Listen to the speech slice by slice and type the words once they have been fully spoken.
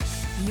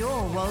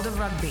Your world of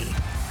rugby.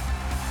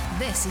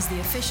 This is the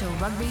official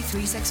Rugby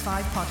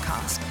 365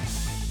 podcast.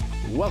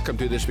 Welcome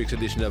to this week's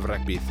edition of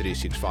Rugby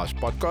 365's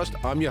podcast.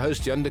 I'm your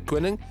host, Jan de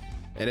Koning,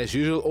 and as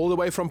usual, all the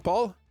way from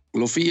Paul.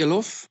 Loffie,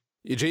 lof.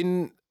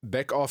 Eugene,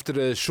 back after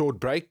a short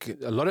break.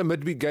 A lot of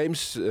midweek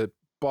games.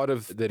 Part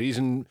of the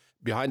reason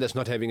behind us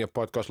not having a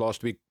podcast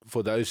last week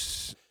for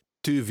those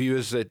two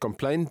viewers that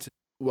complained.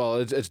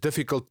 Well, it's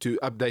difficult to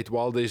update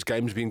while there's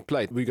games being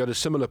played. We got a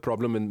similar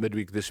problem in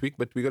midweek this week,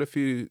 but we got a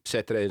few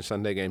Saturday and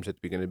Sunday games that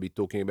we're going to be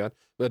talking about.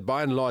 But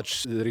by and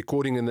large, the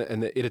recording and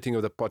the editing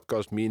of the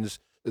podcast means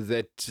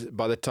that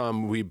by the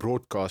time we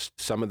broadcast,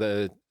 some of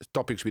the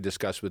topics we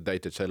discussed were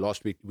dated. So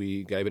last week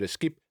we gave it a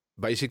skip,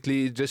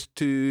 basically just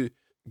to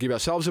give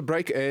ourselves a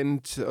break,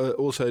 and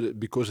also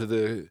because of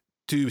the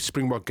two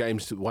Springbok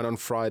games, one on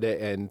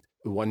Friday and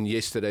one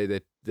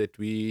yesterday, that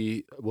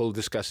we will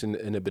discuss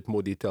in a bit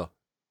more detail.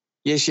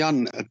 Yes,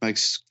 Jan, it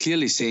makes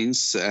clearly sense.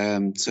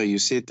 So you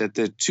said that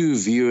the two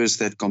viewers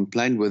that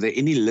complained, were there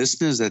any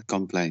listeners that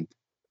complained?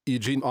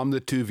 Eugene, I'm the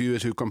two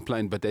viewers who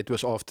complained, but that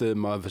was after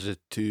my visit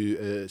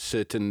to a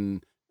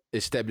certain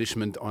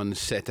establishment on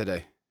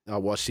Saturday. I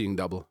was seeing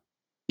double.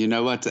 You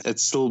know what?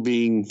 It's still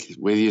being,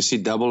 whether you see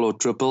double or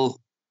triple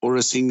or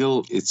a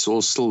single, it's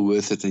all still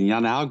worth it. And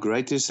Jan, how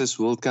great is this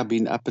World Cup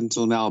been up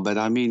until now? But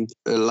I mean,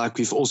 like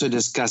we've also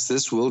discussed,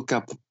 this World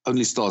Cup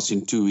only starts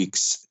in 2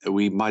 weeks.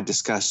 We might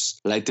discuss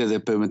later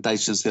the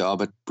permutations there are,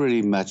 but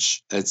pretty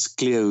much it's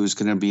clear who's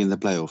going to be in the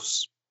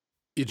playoffs.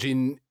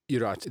 Eugene,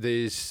 you're right.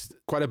 There's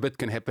quite a bit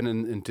can happen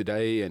in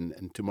today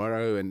and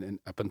tomorrow and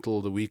up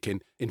until the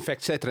weekend. In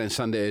fact, Saturday and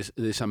Sunday,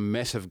 there's some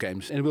massive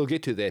games, and we'll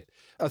get to that.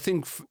 I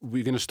think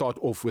we're going to start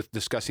off with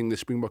discussing the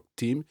Springbok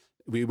team.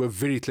 We were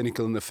very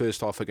clinical in the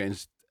first half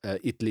against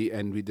Italy,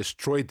 and we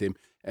destroyed them,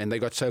 and they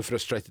got so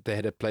frustrated they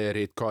had a player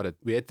red carded.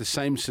 We had the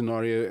same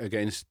scenario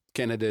against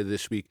Canada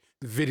this week.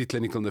 Very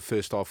clinical in the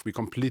first half. We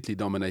completely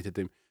dominated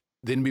them.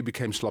 Then we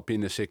became sloppy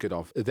in the second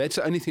half. That's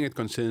the only thing that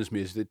concerns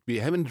me, is that we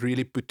haven't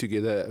really put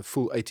together a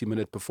full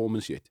 80-minute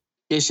performance yet.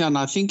 Yes, Jan,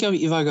 I think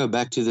if I go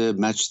back to the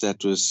match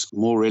that was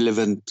more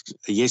relevant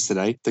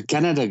yesterday, the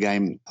Canada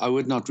game, I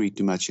would not read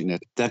too much in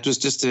it. That was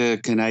just a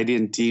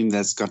Canadian team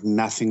that's got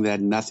nothing. They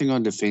had nothing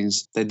on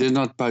defense. They did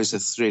not pose a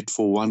threat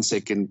for 1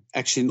 second,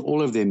 actually in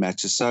all of their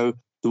matches. So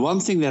the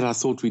one thing that I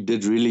thought we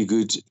did really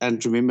good,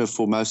 and remember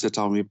for most of the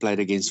time we played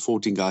against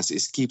 14 guys,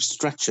 is keep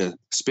structure,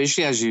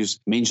 especially as you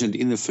mentioned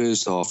in the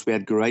first half. We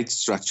had great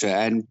structure.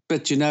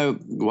 But, you know,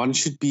 one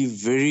should be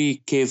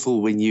very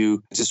careful when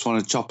you just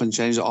want to chop and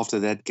change after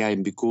that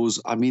game,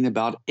 because, I mean,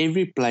 about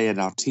every player in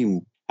our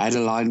team had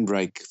a line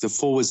break. The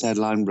forwards had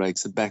line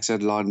breaks, the backs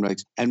had line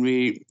breaks, and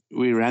we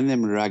ran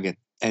them ragged.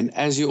 And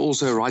as you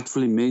also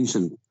rightfully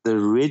mentioned, the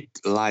red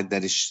light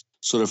that is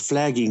sort of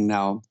flagging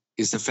now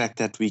is the fact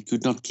that we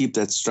could not keep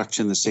that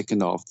structure in the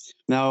second half.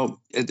 Now,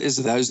 it is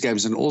those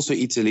games, and also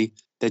Italy,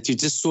 that you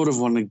just sort of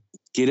want to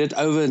get it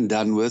over and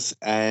done with,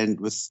 and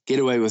get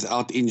away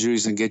without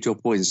injuries and get your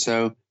points.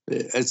 So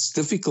it's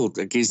difficult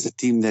against a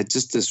team that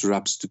just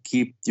disrupts to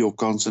keep your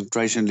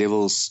concentration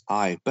levels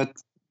high. But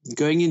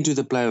going into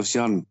the playoffs,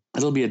 Jan,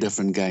 it'll be a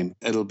different game.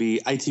 It'll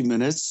be 80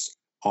 minutes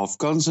of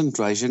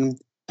concentration,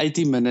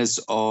 80 minutes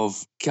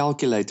of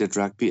calculated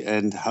rugby,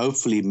 and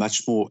hopefully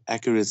much more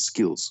accurate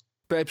skills.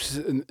 Perhaps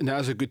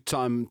now's a good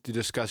time to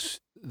discuss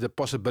the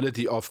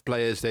possibility of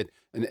players that,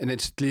 and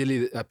it's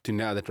clearly up to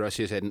now that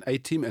Russia's had an A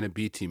team and a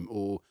B team,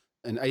 or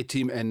an A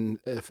team and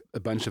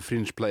a bunch of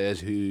fringe players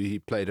who he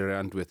played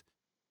around with.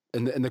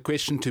 And the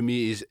question to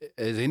me is,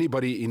 has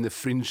anybody in the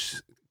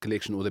fringe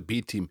collection or the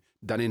B team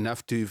done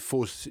enough to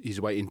force his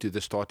way into the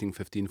starting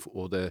 15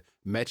 or the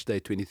match day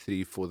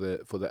 23 for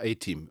the A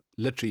team?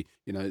 Literally,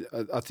 you know,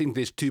 I think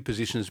there's two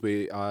positions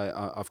where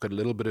I've got a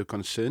little bit of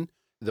concern.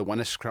 The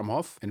one is scrum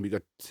half, and we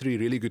got three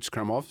really good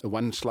scrum halves.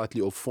 One slightly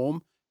off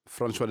form,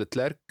 Francois de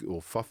Klerk, or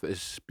Faf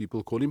as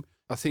people call him.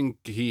 I think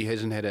he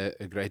hasn't had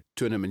a great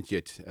tournament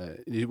yet.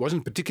 It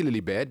wasn't particularly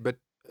bad, but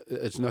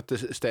it's not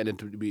the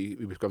standard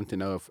we've come to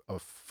know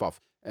of Faf.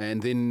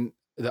 And then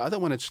the other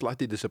one that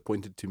slightly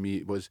disappointed to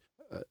me was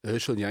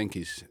Herschel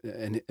Yankees.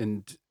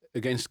 And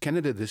against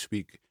Canada this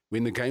week,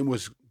 when the game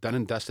was done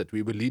and dusted,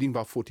 we were leading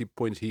by 40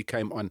 points. He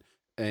came on,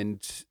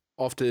 and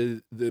after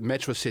the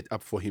match was set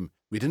up for him,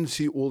 we didn't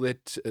see all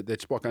that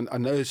spark. And I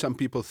know some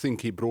people think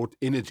he brought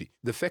energy.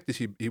 The fact is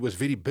he was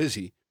very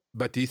busy,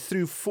 but he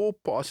threw 4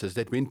 passes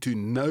that went to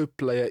no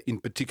player in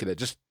particular,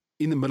 just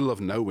in the middle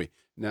of nowhere.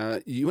 Now,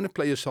 you want to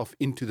play yourself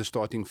into the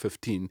starting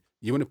 15.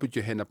 You want to put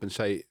your hand up and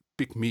say,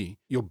 pick me.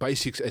 Your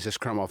basics as a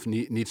scrum half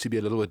needs to be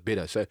a little bit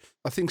better. So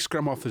I think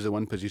scrum half is the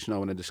one position I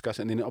want to discuss.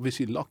 And then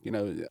obviously lock, you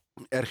know,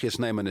 RG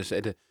Snyman has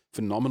had a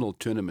phenomenal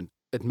tournament.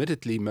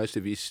 Admittedly, most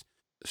of his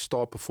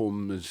star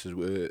performances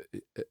were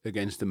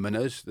against the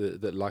minnows,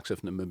 the likes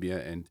of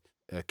Namibia and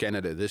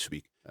Canada this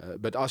week.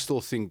 But I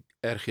still think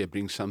RG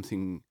brings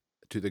something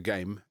to the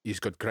game. He's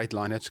got great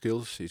line-out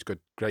skills. He's got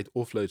great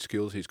offload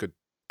skills. He's got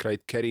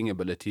great carrying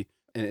ability.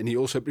 And he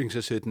also brings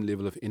a certain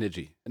level of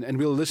energy. And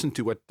we'll listen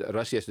to what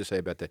Rassi has to say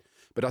about that.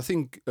 But I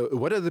think,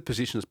 what are the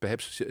positions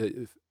perhaps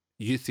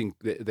you think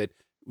that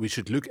we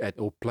should look at,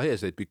 or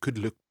players that we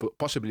could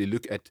possibly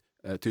look at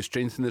to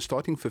strengthen the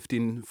starting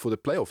 15 for the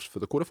playoffs, for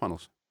the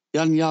quarterfinals?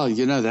 Yeah,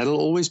 that'll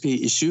always be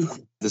an issue.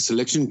 The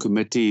selection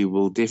committee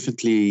will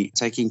definitely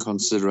take in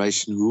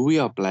consideration who we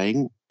are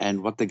playing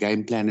and what the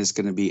game plan is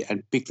going to be,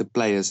 and pick the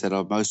players that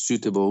are most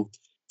suitable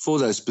for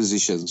those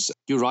positions.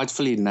 You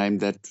rightfully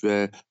named that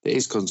there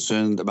is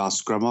concern about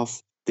scrum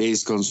off. There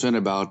is concern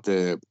about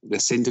the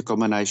centre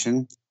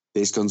combination.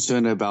 There's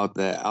concern about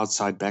the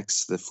outside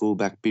backs, the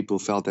fullback. People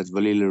felt that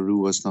Willie Leroux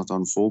was not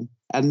on form.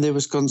 And there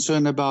was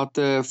concern about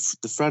the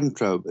front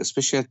row,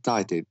 especially at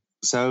tight end.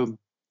 So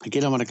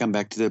again, I want to come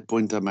back to the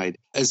point I made.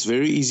 It's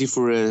very easy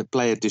for a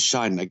player to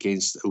shine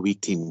against a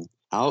weak team.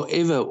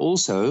 However,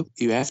 also,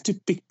 you have to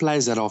pick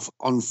players that are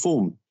on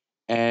form.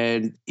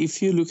 And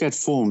if you look at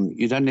form,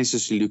 you don't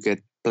necessarily look at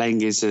playing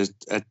against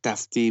a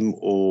tough team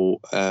or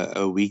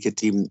a weaker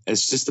team.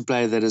 It's just a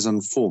player that is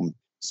on form.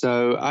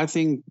 So I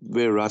think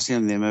where Rassie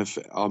and them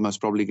are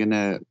most probably going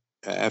to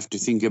have to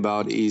think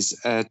about is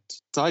at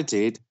tight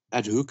head,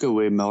 at hooker,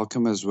 where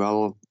Malcolm as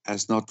well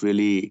has not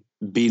really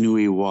been who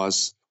he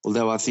was.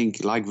 Although I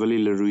think, like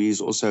Willie Leroux,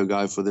 is also a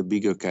guy for the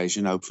big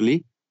occasion,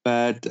 hopefully.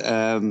 But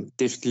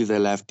definitely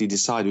they'll have to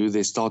decide who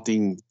their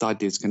starting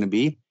tight head is going to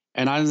be.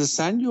 And I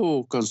understand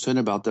your concern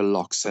about the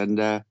locks. And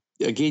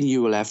again,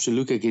 you will have to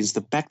look against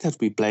the pack that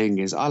we're playing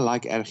against. I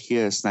like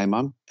Ergier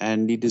Snyman,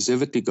 and he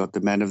deservedly got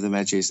the man of the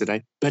match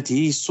yesterday. But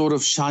he sort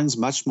of shines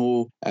much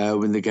more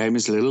when the game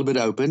is a little bit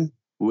open,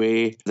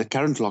 where the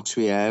current locks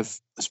we have,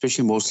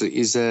 especially mostly,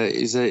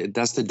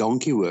 does the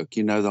donkey work,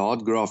 the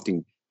hard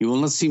grafting. You will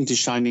not seem to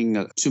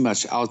shining too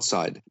much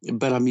outside.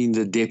 But I mean,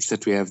 the depth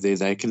that we have there,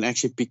 they can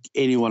actually pick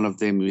any one of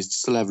them. We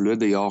still have Lou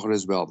de Jager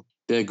as well.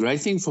 The great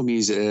thing for me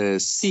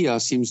is Sia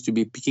seems to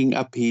be picking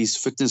up his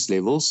fitness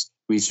levels,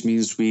 which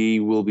means we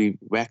will be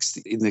waxed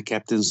in the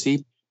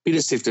captaincy. Peter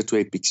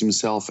Seftetwe picks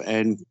himself,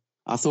 and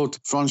I thought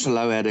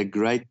Franchalo had a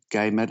great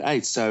game at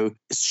 8. So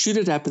should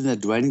it happen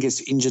that Dwayne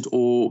gets injured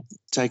or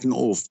taken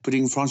off,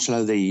 putting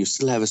Franchalo there, you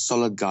still have a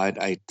solid guy at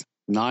 8.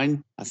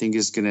 9, I think,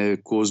 is going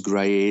to cause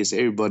grey hairs.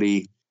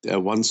 Everybody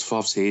wants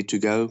Faf's hair to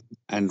go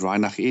and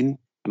Reinach in.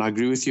 And I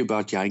agree with you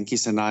about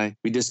Jantjies, and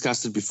we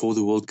discussed it before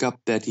the World Cup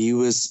that he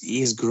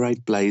is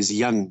great player. He's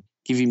young.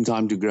 Give him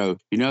time to grow.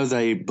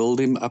 They build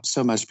him up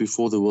so much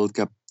before the World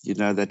Cup,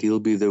 that he'll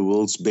be the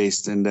world's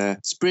best. And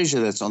it's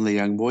pressure that's on the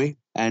young boy.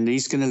 And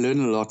he's going to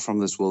learn a lot from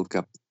this World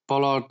Cup.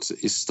 Pollard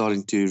is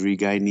starting to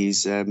regain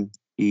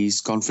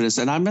his confidence.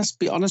 And I must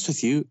be honest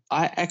with you,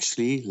 I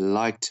actually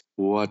liked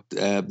what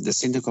the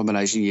centre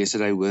combination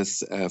yesterday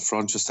with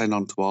Frankenstein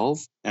on 12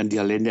 and De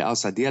Allende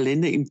outside. De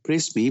Allende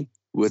impressed me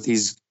with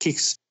his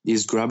kicks,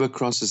 his grubber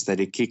crosses that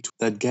he kicked,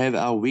 that gave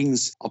our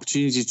wings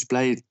opportunity to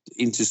play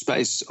into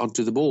space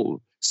onto the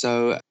ball.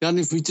 So, Jan,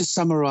 if we just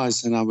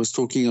summarize, and I was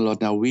talking a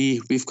lot now,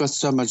 we've got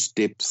so much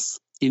depth.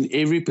 In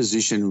every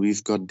position,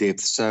 we've got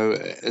depth. So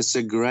it's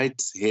a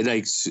great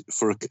headache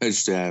for a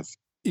coach to have.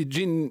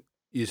 Eugene,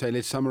 you say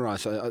let's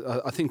summarize.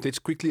 I think let's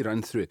quickly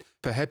run through it.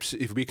 Perhaps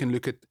if we can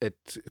look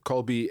at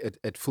Colby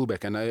at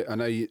fullback. I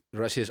know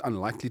Russia is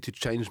unlikely to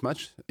change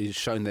much. He's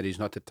shown that he's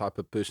not the type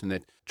of person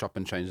that chop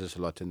and changes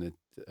a lot,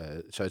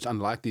 so it's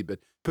unlikely.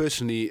 But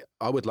personally,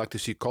 I would like to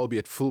see Colby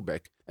at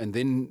fullback, and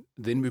then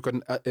we've got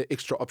an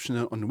extra option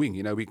on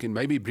wing. We can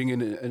maybe bring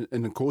in an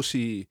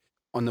Nkosi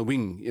on the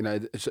wing.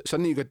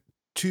 Suddenly you've got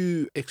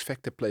 2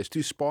 X-factor players,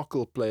 2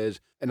 sparkle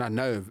players, and I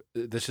know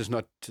this is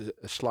not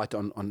a slight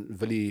on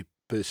Willie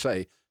per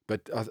se,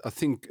 but I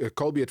think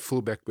Colby at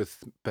fullback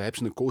with perhaps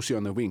Nkosi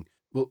on the wing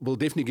will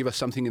definitely give us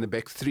something in the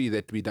back 3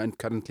 that we don't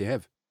currently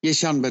have. Yes,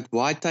 Sean, but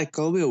why take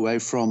Colby away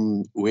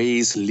from where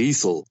he's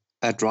lethal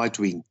at right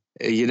wing?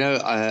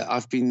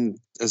 I've been,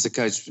 as a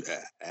coach,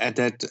 at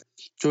that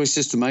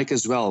choices to make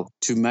as well,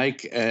 to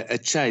make a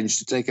change,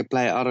 to take a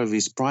player out of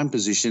his prime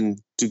position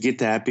to get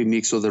the happy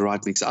mix or the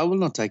right mix. I will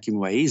not take him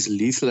away. He's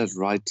lethal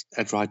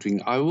at right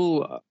wing. I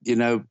will,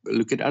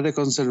 look at other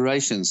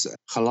considerations.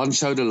 Galan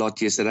showed a lot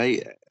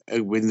yesterday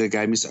when the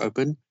game is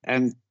open,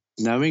 and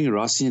knowing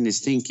Rassie and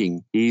his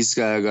thinking, he's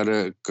got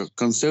a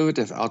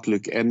conservative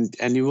outlook, and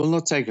he will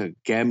not take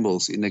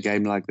gambles in a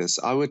game like this.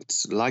 I would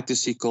like to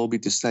see Colby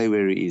to stay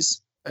where he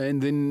is.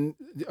 And then,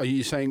 are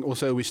you saying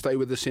also we stay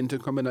with the centre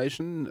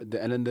combination,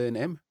 the Allende and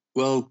M?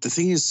 Well, the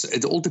thing is,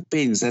 it all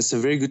depends. That's a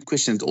very good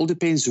question. It all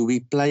depends who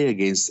we play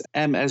against.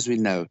 M, as we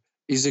know,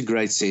 is a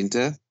great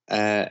centre,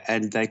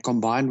 and they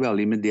combine well,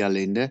 him and De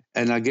Allende.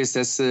 And I guess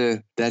that's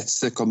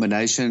the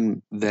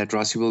combination that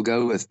Rassie will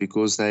go with,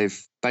 because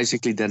they've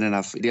basically done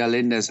enough. De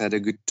Allende has had a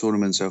good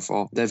tournament so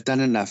far. They've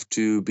done enough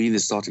to be in the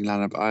starting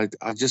lineup.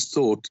 I just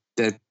thought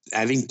that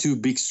having 2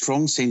 big,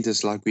 strong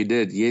centres like we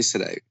did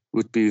yesterday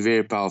would be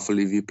very powerful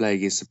if you play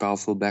against a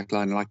powerful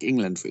backline like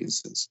England, for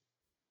instance.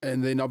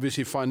 And then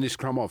obviously finally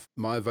scrum off.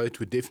 My vote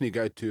would definitely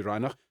go to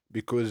Reinach,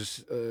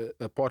 because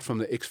apart from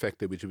the X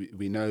factor, which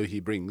we know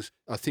he brings,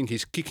 I think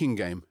his kicking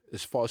game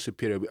is far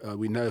superior.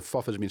 We know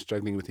Faf has been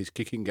struggling with his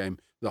kicking game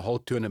the whole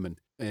tournament,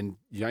 and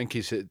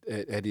Jantjies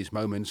had his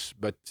moments,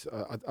 but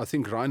I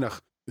think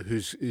Reinach,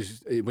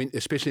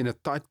 especially in a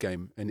tight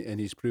game, and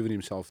he's proven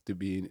himself to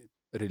be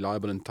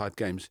reliable and tight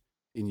games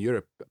in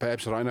Europe.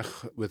 Perhaps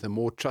Reinach, with a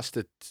more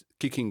trusted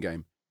kicking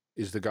game,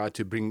 is the guy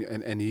to bring,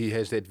 and he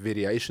has that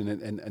variation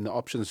and the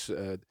options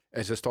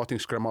as a starting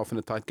scrum half in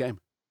a tight game.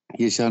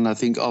 Yes, and I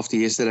think after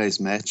yesterday's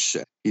match,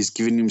 he's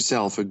given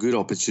himself a good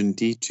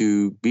opportunity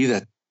to be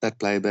that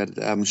player.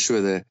 But I'm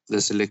sure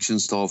the selection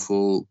staff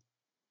will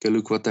go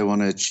look what they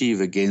want to achieve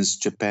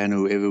against Japan,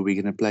 whoever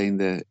we're going to play in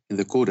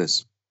the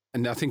quarters.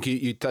 And I think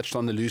you touched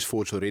on the loose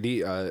forwards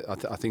already. I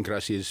think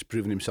Rassie has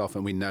proven himself,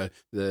 and we know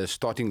the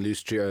starting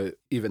loose trio,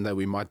 even though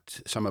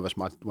some of us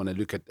might want to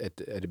look at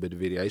a bit of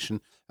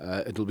variation,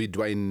 it'll be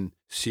Dwayne,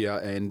 Sia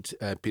and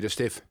Peter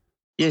Steff.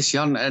 Yes,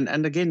 Jan,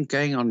 and again,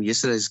 going on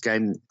yesterday's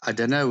game, I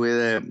don't know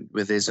whether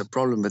there's a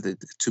problem with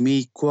it. To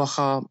me,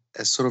 Quagga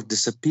has sort of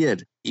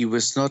disappeared. He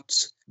was not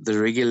the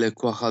regular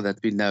Quagga that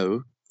we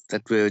know,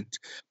 that were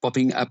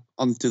popping up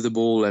onto the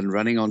ball and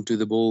running onto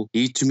the ball.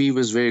 He, to me,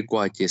 was very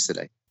quiet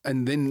yesterday.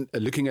 And then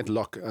looking at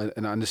Locke,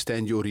 and I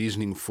understand your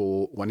reasoning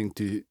for wanting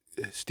to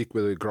stick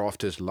with the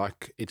grafters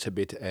like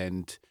Itzebet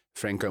and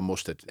Franco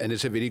Mostert, and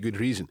it's a very good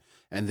reason.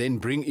 And then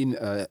bring in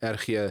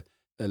RG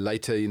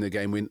later in the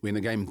game when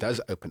the game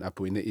does open up,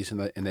 when it is in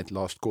that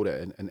last quarter,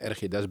 and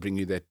RG does bring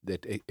you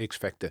that X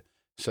factor.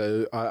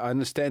 So I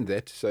understand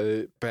that.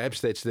 So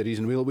perhaps that's the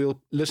reason.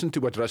 We'll listen to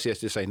what Rassie has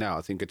to say now.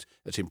 I think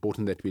it's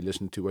important that we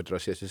listen to what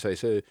Rassie has to say.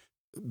 So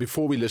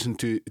before we listen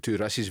to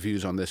Rassie's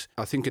views on this,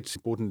 I think it's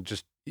important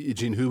just,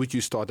 Eugene, who would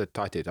you start at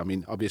tight head? I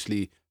mean,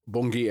 obviously,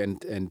 Bongi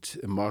and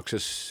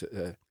Marx's,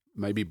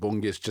 maybe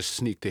Bongi has just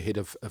sneaked ahead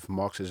of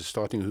Marx as a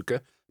starting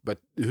hooker, but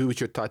who would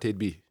your tight head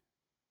be?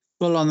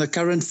 Well, on the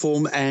current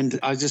form, and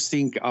I just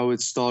think I would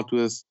start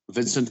with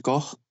Vincent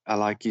Koch. I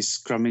like his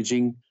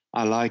scrummaging.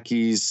 I like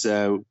his,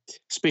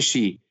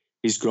 especially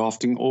his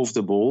grafting off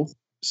the ball.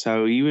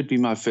 So he would be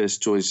my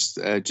first choice,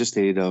 just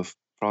ahead of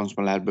Frans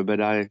Malherbe.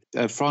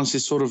 But Frans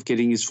is sort of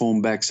getting his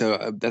form back.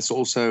 So that's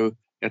also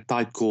a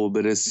tight call.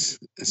 But it's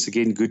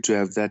again good to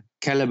have that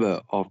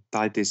caliber of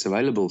tight ends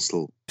available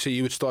still. So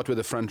you would start with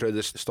the front row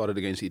that started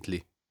against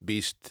Italy.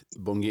 Beast,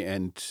 Bongi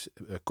and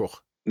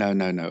Koch.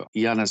 No.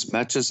 Jan, as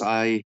much as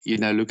I,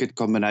 look at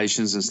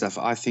combinations and stuff,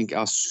 I think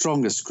our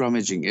strongest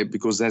scrummaging,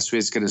 because that's where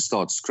it's going to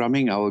start.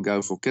 Scrumming, I will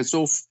go for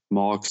Kitsoff,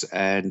 Marx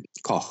and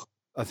Koch.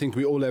 I think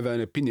we all have our own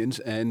opinions,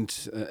 and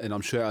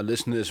I'm sure our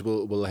listeners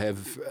will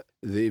have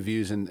their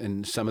views,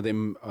 and some of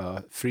them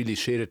freely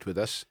share it with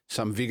us,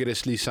 some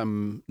vigorously,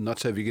 some not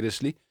so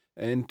vigorously,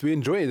 and we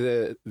enjoy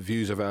the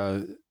views of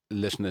our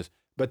listeners.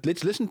 But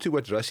let's listen to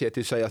what Rassie had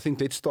to say. I think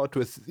let's start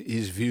with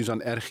his views on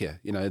Ergia,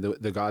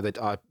 the guy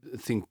that I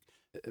think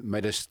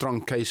made a strong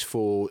case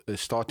for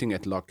starting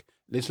at lock.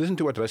 Let's listen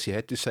to what Rassie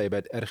had to say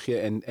about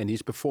Ergia and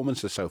his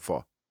performances so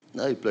far.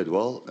 No, he played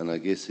well, and I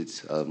guess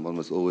it's one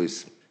must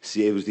always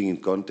see everything in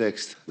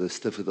context. The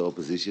stiffer the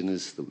opposition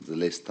is, the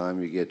less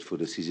time you get for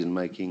decision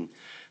making.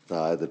 The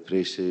higher the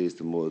pressure is,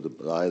 the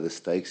higher the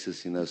stakes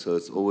is, So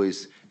it's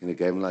always in a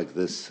game like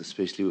this,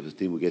 especially with a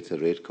team who gets a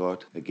red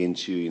card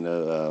against you,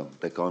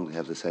 they can't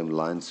have the same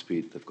line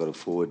speed. They've got a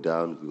forward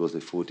down because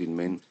they're 14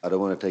 men. I don't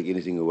want to take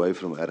anything away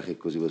from Erge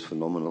because he was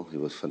phenomenal. He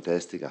was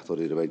fantastic. I thought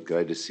he made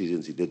great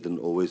decisions. He didn't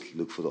always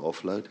look for the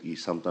offload. He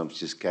sometimes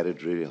just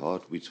carried really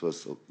hard, which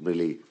was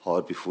really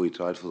hard before he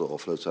tried for the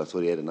offload. So I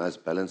thought he had a nice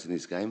balance in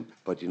his game.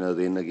 But,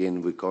 then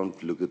again, we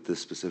can't look at this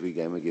specific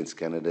game against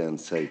Canada and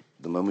say,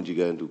 the moment you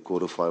go into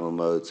quarterfinal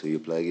mode, so you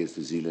play against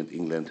New Zealand,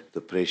 England,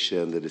 the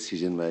pressure and the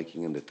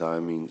decision-making and the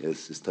timing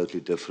is totally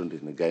different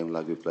in a game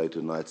like we played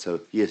tonight. So,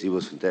 yes, he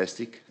was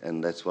fantastic,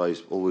 and that's why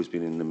he's always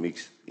been in the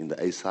mix in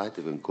the A side,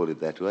 if we can call it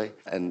that way.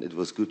 And it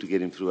was good to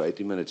get him through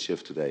 80-minute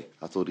shift today.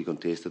 I thought he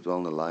contested well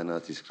in the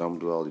line-out, he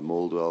scrummed well, he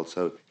mauled well.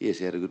 So, yes,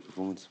 he had a good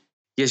performance.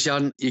 Yes,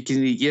 Jan, you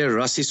can hear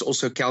Rassie's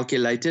also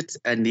calculated,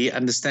 and he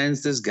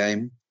understands this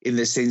game in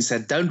the sense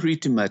that don't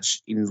read too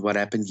much in what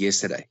happened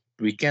yesterday.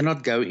 We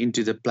cannot go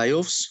into the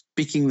playoffs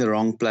picking the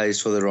wrong players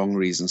for the wrong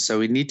reasons. So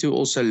we need to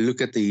also look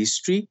at the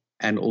history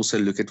and also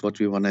look at what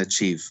we want to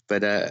achieve.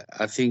 But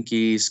I think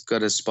he's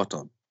got a spot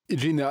on.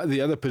 Eugene,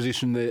 the other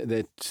position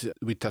that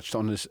we touched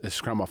on is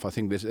scrum half. I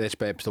think that's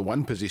perhaps the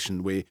one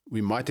position where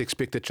we might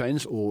expect a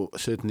change, or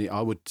certainly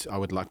I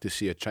would like to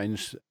see a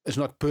change. It's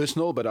not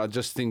personal, but I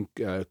just think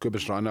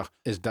Kobus Reinach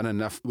has done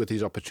enough with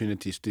his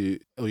opportunities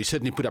or he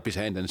certainly put up his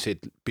hand and said,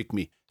 pick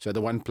me. So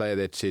the one player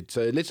that said,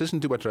 so let's listen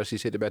to what Rassie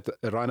said about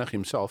Reinach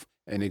himself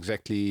and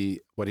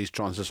exactly what his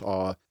chances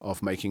are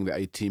of making the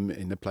A team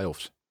in the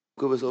playoffs.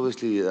 Kobus,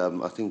 obviously,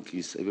 I think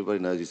everybody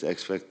knows his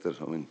X factor.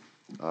 I mean,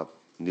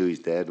 knew his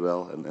dad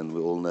well, and we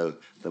all know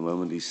the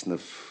moment he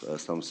sniffed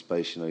some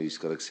space, he's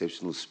got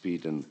exceptional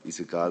speed, and he's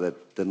a guy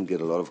that didn't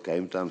get a lot of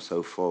game time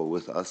so far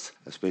with us,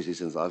 especially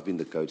since I've been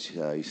the coach.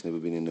 He's never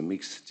been in the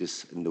mix,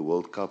 just in the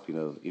World Cup,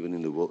 even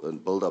in the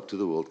build up to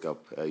the World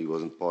Cup, he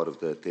wasn't part of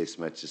the test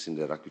matches in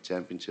the Rugby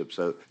Championship.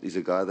 So he's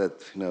a guy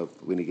that,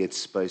 when he gets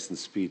space and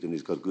speed and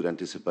he's got good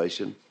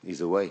anticipation,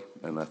 he's away.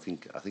 And I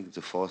think it's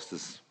the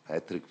fastest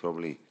hat-trick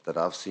probably that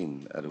I've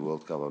seen at a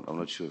World Cup. I'm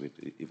not sure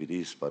if it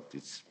is, but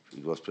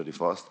it was pretty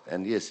fast.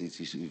 And yes,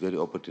 he's very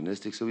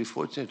opportunistic. So we're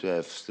fortunate to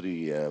have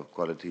three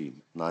quality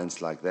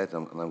nines like that,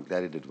 and I'm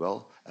glad he did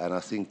well. And I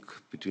think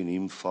between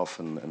him, Faf,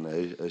 and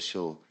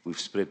Herschel, we've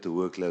spread the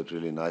workload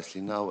really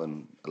nicely now.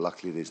 And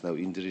luckily, there's no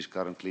injuries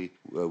currently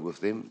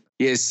with them.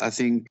 Yes, I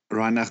think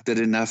Reinach did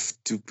enough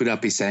to put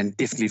up his hand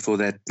definitely for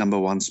that number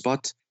one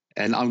spot.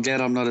 And I'm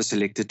glad I'm not a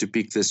selector to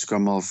pick the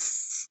scrum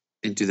off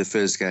into the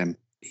first game.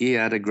 He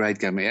had a great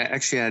game. He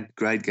actually had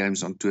great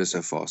games on tour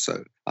so far.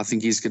 So I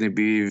think he's going to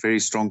be a very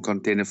strong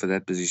contender for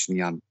that position,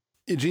 Jan.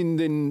 Eugene,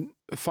 then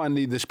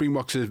finally the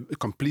Springboks have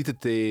completed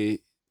their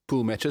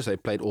pool matches. They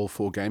played all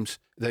 4 games.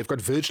 They've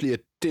got virtually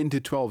 10 to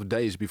 12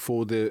 days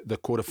before the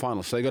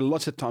quarterfinals. So they've got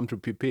lots of time to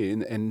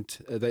prepare, and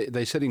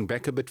they're sitting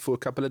back a bit for a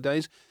couple of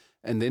days.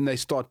 And then they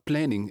start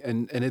planning,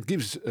 and it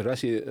gives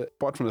Rassie,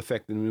 apart from the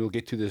fact, and we'll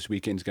get to this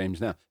weekend's games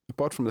now,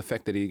 apart from the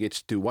fact that he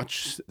gets to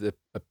watch the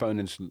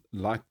opponents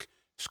like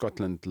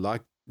Scotland,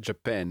 like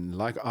Japan,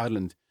 like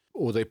Ireland,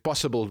 or their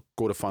possible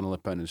quarterfinal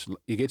opponents,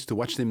 he gets to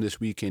watch them this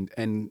weekend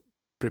and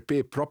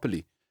prepare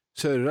properly.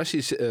 So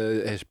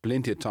Rassie has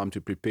plenty of time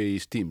to prepare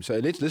his team. So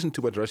let's listen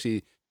to what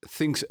Rassie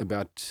thinks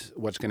about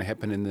what's going to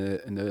happen in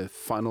the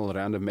final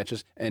round of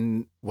matches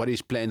and what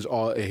his plans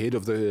are ahead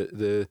of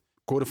the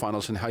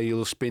quarterfinals, and how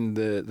he'll spend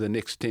the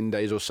next 10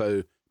 days or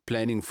so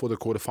planning for the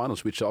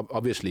quarterfinals, which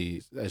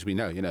obviously, as we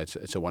know,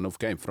 it's a one-off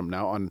game from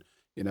now on.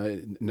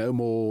 No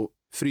more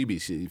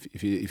freebies.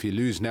 If you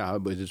lose now,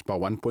 but it's by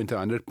 1 point or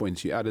 100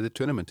 points, you're out of the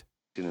tournament.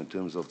 In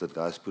terms of the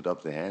guys put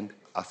up their hand,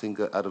 I think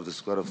out of the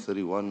squad of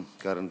 31,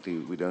 currently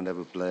we don't have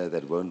a player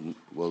that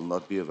will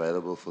not be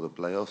available for the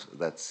playoffs.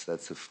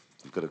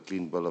 We've got a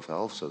clean bill of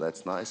health, so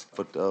that's nice.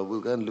 But we'll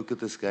go and look at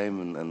this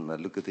game and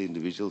look at the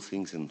individual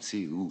things and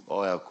see who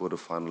are our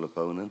quarterfinal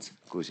opponents.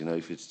 Because,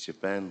 if it's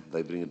Japan,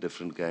 they bring a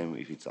different game.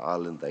 If it's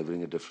Ireland, they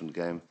bring a different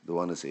game. The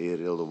one is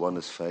aerial, the one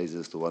is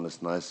phases, the one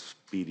is nice,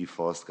 speedy,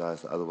 fast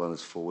guys, the other one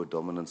is forward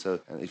dominant. So,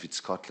 and if it's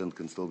Scotland,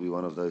 can still be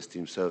one of those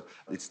teams. So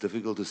it's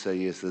difficult to say,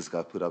 yes, this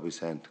guy put up his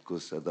hand,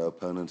 because the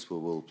opponents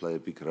will play a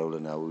big role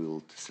in how we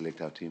will select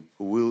our team.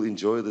 We'll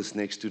enjoy this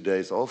next 2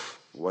 days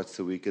off, watch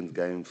the weekend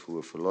game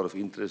for a lot of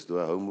interest, do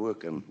our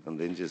homework, and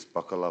then just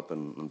buckle up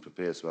and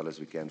prepare as well as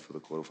we can for the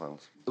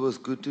quarterfinals. It was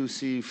good to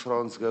see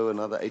France go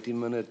another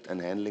 18-minute and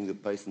handling the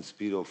pace and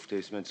speed of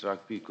Test match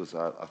rugby, because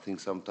I think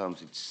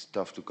sometimes it's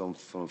tough to come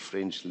from a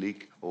French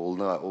league.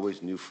 Although I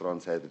always knew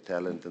France had the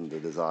talent and the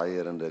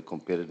desire and the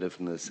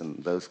competitiveness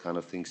and those kind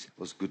of things. It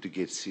was good to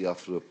get Sia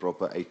through a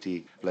proper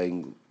 80,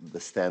 playing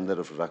the standard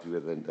of rugby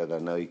that I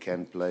know he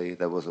can play.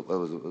 That was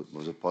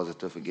a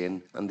positive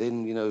again. And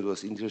then, it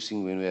was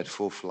interesting when we had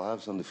 4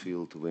 flyers on the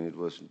field, when it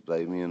was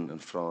Damien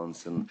and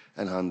France and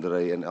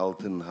Andre and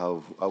Elton,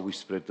 how we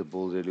spread the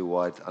ball really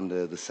wide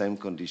under the same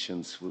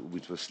conditions,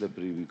 which was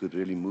slippery. We could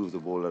really move the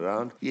ball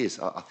around. Yes,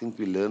 I think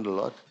we learned a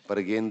lot. But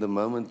again, the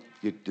moment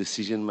your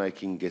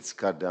decision-making gets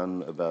cut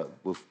down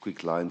with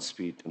quick line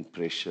speed and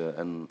pressure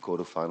and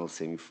quarterfinals,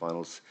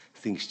 semi-finals,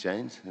 things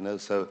change,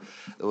 So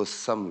there was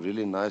some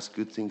really nice,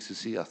 good things to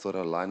see. I thought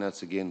our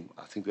lineouts again,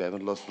 I think we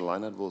haven't lost the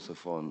lineout ball so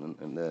far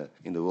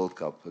in the World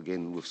Cup.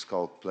 Again, with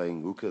Skalk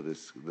playing hooker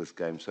this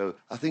game. So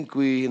I think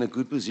we're in a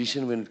good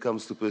position when it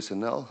comes to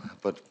personnel.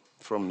 But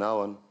from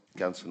now on, it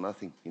counts for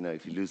nothing.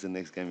 If you lose the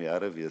next game, you're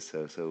out of here.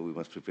 So we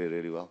must prepare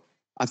really well.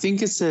 I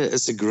think it's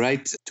a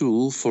great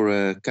tool for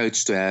a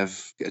coach to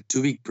have a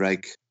 2-week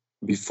break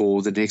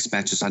before the next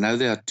matches. I know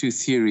there are 2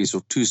 theories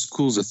or 2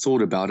 schools of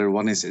thought about it.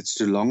 One is it's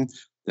too long.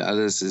 The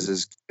other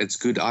is it's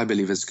good. I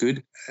believe it's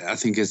good. I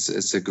think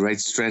it's a great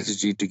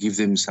strategy to give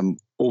them some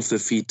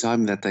off-the-feet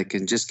time, that they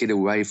can just get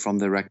away from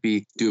the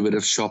rugby, do a bit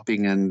of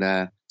shopping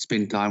and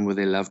spend time with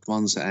their loved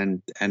ones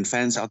and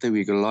fans out there.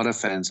 We've got a lot of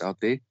fans out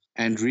there.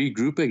 And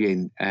regroup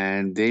again.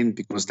 And then,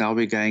 because now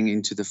we're going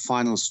into the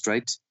final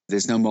straight,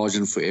 there's no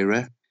margin for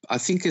error. I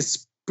think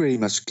it's pretty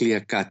much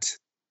clear-cut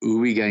who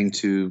we're going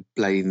to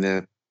play in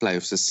the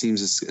playoffs. It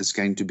seems it's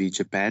going to be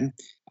Japan.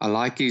 I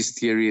like his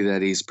theory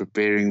that he's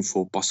preparing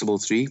for possible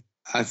 3.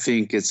 I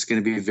think it's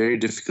going to be very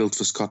difficult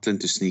for Scotland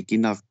to sneak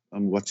in. I'm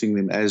watching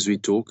them as we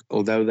talk.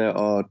 Although they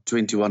are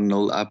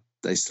 21-0 up,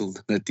 they're still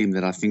a team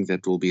that I think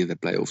that will be in the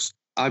playoffs.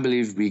 I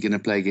believe we're going to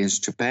play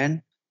against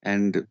Japan,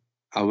 and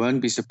I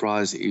won't be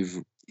surprised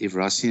if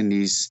Rassie and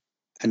his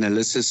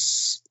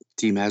analysis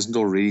team hasn't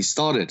already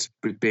started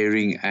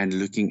preparing and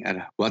looking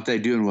at what they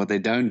do and what they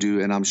don't do.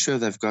 And I'm sure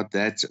they've got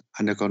that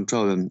under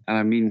control. And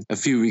I mean, a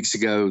few weeks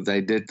ago, they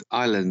did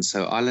Ireland.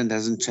 So Ireland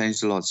hasn't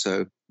changed a lot.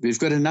 So we've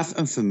got enough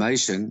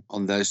information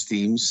on those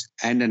teams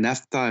and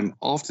enough time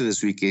after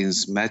this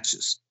weekend's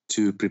matches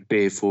to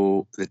prepare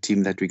for the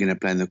team that we're going to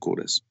play in the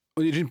quarters.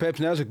 Well, Eugene, perhaps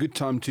now's a good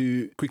time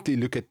to quickly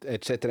look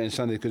at Saturday and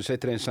Sunday, because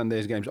Saturday and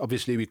Sunday's games,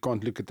 obviously we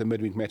can't look at the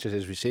midweek matches,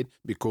 as we said,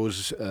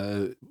 because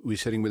we're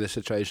sitting with a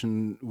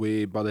situation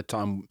where by the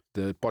time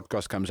the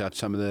podcast comes out,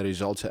 some of the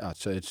results are out,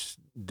 so it's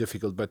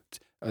difficult. But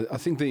I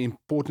think the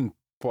important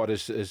part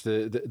is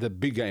the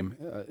big game,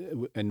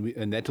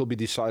 and that will be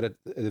decided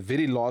at the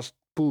very last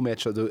pool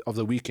match of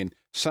the weekend.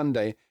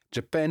 Sunday,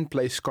 Japan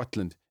plays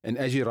Scotland. And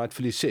as you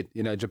rightfully said,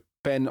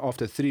 Japan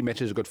after 3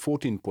 matches got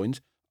 14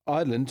 points.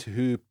 Ireland,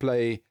 who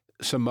play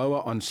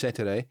Samoa on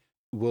Saturday,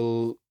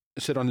 will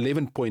sit on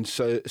 11 points.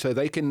 So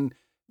they can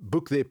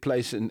book their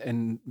place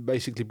and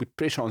basically put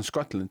pressure on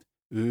Scotland,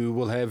 who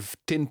will have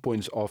 10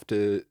 points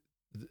after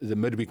the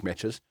midweek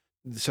matches.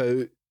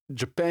 So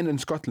Japan and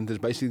Scotland is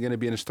basically going to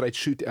be in a straight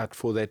shootout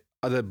for that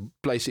other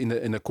place in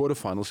the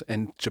quarterfinals,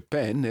 and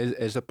Japan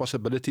has the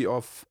possibility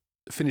of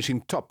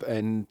finishing top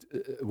and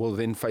will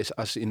then face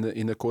us in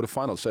the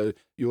quarterfinals. So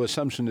your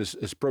assumption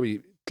is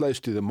probably close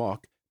to the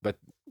mark, but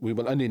we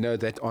will only know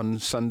that on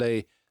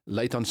Sunday,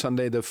 late on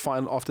Sunday,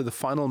 after the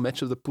final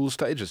match of the pool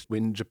stages,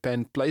 when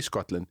Japan plays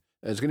Scotland.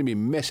 It's going to be a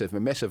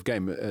massive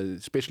game,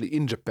 especially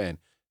in Japan.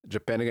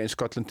 Japan against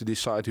Scotland to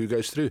decide who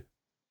goes through.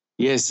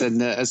 Yes,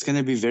 and it's going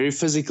to be very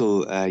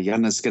physical,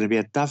 Jan. It's going to be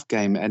a tough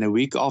game. And a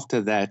week after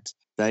that,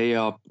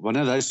 one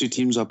of those two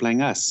teams are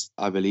playing us,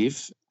 I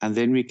believe. And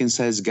then we can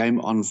say it's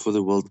game on for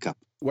the World Cup.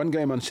 One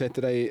game on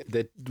Saturday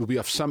that will be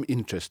of some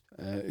interest,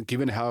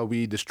 given how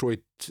we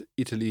destroyed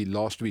Italy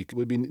last week,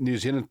 will be New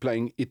Zealand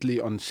playing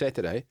Italy on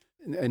Saturday.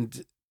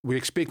 And we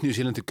expect New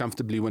Zealand to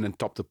comfortably win and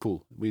top the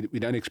pool. We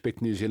don't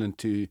expect New Zealand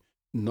to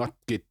not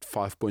get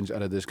 5 points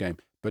out of this game.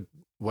 But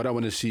what I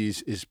want to see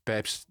is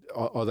perhaps,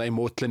 are they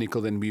more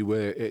clinical than we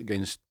were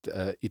against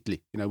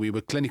Italy? We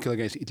were clinical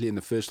against Italy in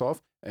the first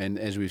half, and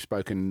as we've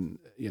spoken,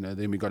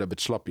 then we got a bit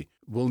sloppy.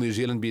 Will New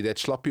Zealand be that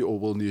sloppy, or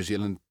will New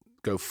Zealand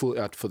go full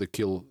out for the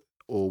kill,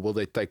 or will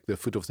they take the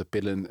foot off the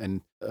pedal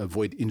and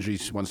avoid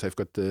injuries once they've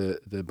got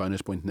the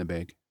bonus point in the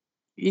bag?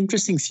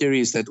 Interesting theory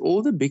is that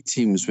all the big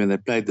teams, when they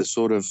played the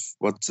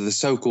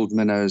so-called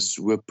minnows,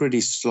 were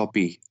pretty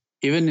sloppy.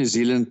 Even New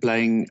Zealand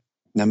playing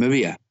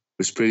Namibia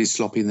was pretty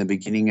sloppy in the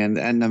beginning, and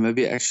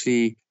Namibia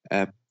actually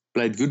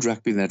played good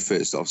rugby in that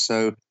first half.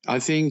 So I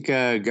think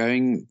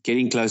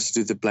getting closer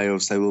to the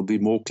playoffs, they will be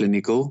more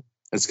clinical.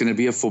 It's going to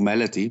be a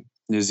formality.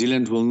 New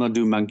Zealand will not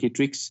do monkey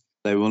tricks.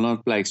 They will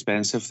not play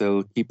expansive.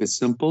 They'll keep it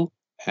simple.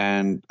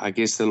 And I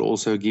guess they'll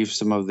also give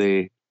some of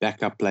their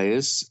backup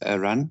players a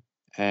run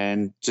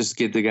and just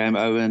get the game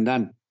over and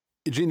done.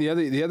 Eugene,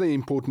 the other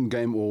important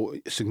game or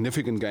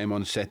significant game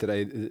on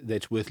Saturday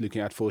that's worth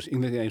looking out for is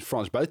England against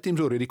France. Both teams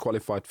already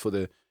qualified for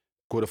the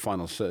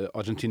quarterfinals. So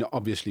Argentina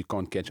obviously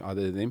can't catch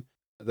either of them.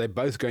 They're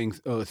both going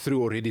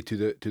through already to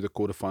the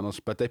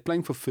quarterfinals, but they're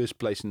playing for first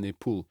place in their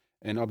pool.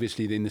 And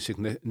obviously then the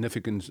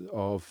significance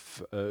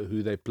of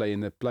who they play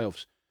in the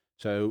playoffs.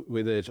 So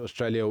whether it's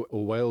Australia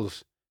or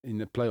Wales in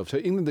the playoffs. So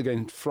England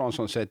against France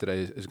on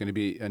Saturday is going to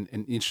be an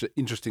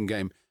interesting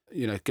game.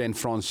 Can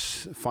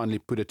France finally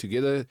put it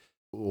together,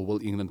 or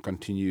will England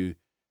continue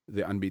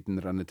the unbeaten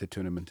run at the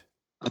tournament?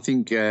 I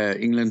think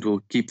England will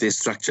keep their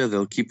structure.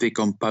 They'll keep their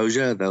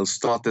composure. They'll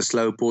start the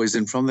slow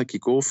poison from the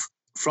kickoff.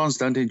 France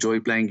don't enjoy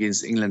playing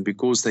against England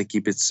because they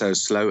keep it so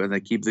slow and they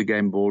keep the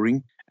game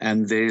boring.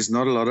 And there's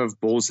not a lot of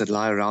balls that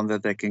lie around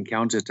that they can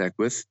counterattack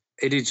with.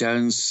 Eddie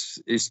Jones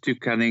is too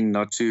cunning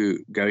not to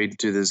go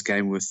into this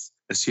game with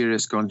a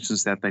serious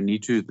conscience that they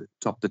need to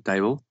top the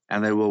table,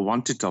 and they will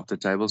want to top the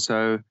table.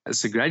 So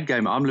it's a great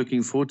game. I'm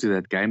looking forward to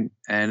that game,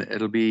 and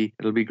it'll be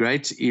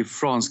great if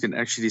France can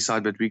actually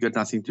decide, but we got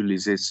nothing to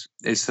lose.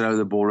 Let's throw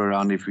the ball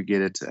around if we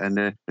get it, and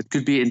it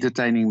could be an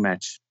entertaining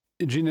match.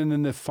 Eugene, and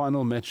in the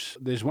final match,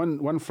 there's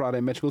one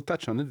Friday match. We'll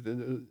touch on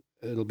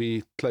it. It'll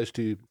be close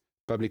to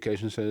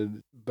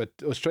publication. But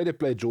Australia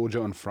play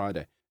Georgia on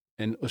Friday,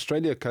 and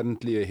Australia are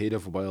currently ahead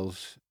of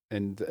Wales,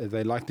 and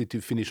they're likely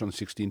to finish on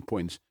 16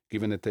 points,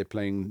 given that they're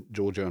playing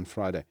Georgia on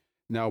Friday.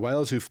 Now,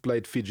 Wales, who've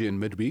played Fiji in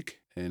midweek,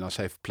 and I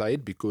say have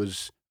played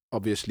because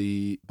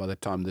obviously by the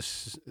time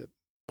this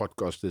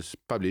podcast is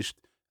published,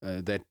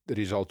 that the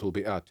result will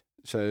be out.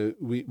 So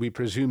we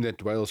presume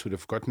that Wales would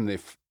have gotten their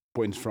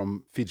points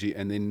from Fiji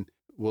and then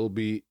will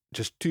be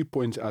just 2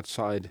 points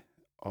outside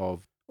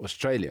of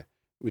Australia,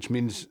 which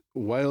means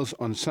Wales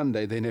on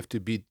Sunday then have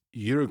to beat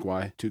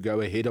Uruguay to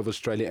go ahead of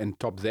Australia and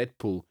top that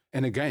pool.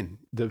 And again,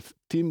 the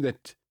team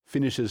that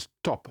finishes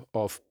top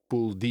of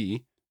Pool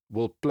D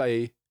will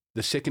play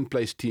the second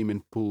place team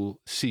in Pool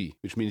C,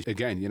 which means,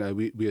 again,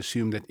 we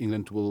assume that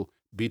England will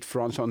beat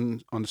France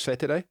on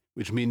Saturday,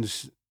 which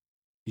means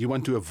you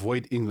want to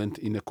avoid England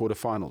in the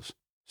quarterfinals.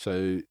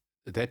 So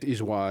that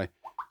is why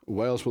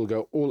Wales will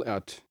go all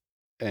out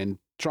and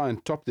try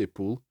and top their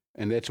pool,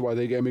 and that's why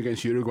their game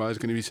against Uruguay is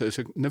going to be so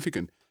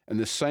significant. And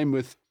the same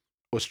with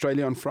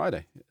Australia on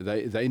Friday.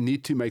 They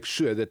need to make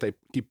sure that they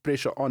keep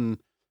pressure on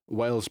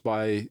Wales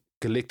by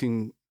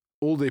collecting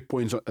all their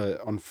points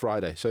on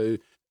Friday. So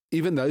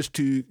even those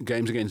two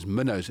games against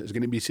minnows is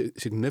going to be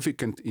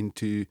significant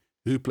into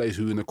who plays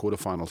who in the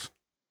quarterfinals.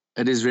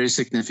 It is very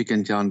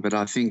significant, Jan, but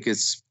I think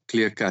it's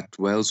clear-cut.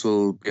 Wales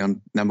will be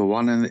on number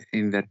one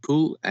in that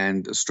pool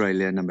and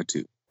Australia number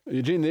two.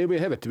 Eugene, there we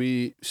have it.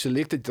 We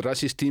selected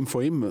Rassi's team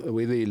for him.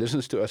 Whether he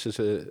listens to us is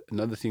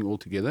another thing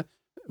altogether.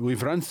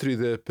 We've run through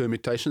the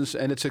permutations,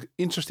 and it's an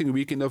interesting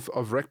weekend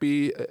of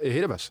rugby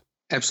ahead of us.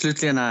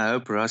 Absolutely, and I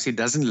hope Rassie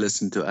doesn't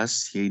listen to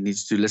us. He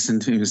needs to listen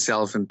to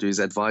himself and to his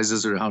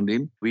advisors around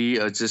him.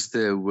 We are just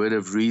a word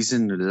of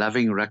reason,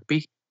 loving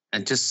rugby,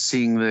 and just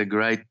seeing the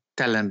great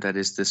talent that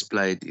is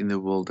displayed in the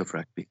world of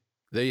rugby.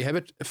 There you have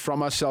it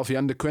from ourselves,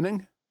 Jan de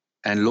Koning.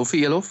 And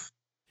Loffie Elof.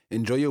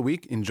 Enjoy your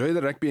week, enjoy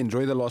the rugby,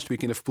 enjoy the last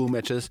weekend of pool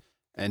matches,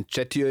 and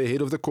chat to you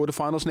ahead of the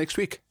quarterfinals next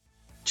week.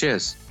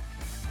 Cheers.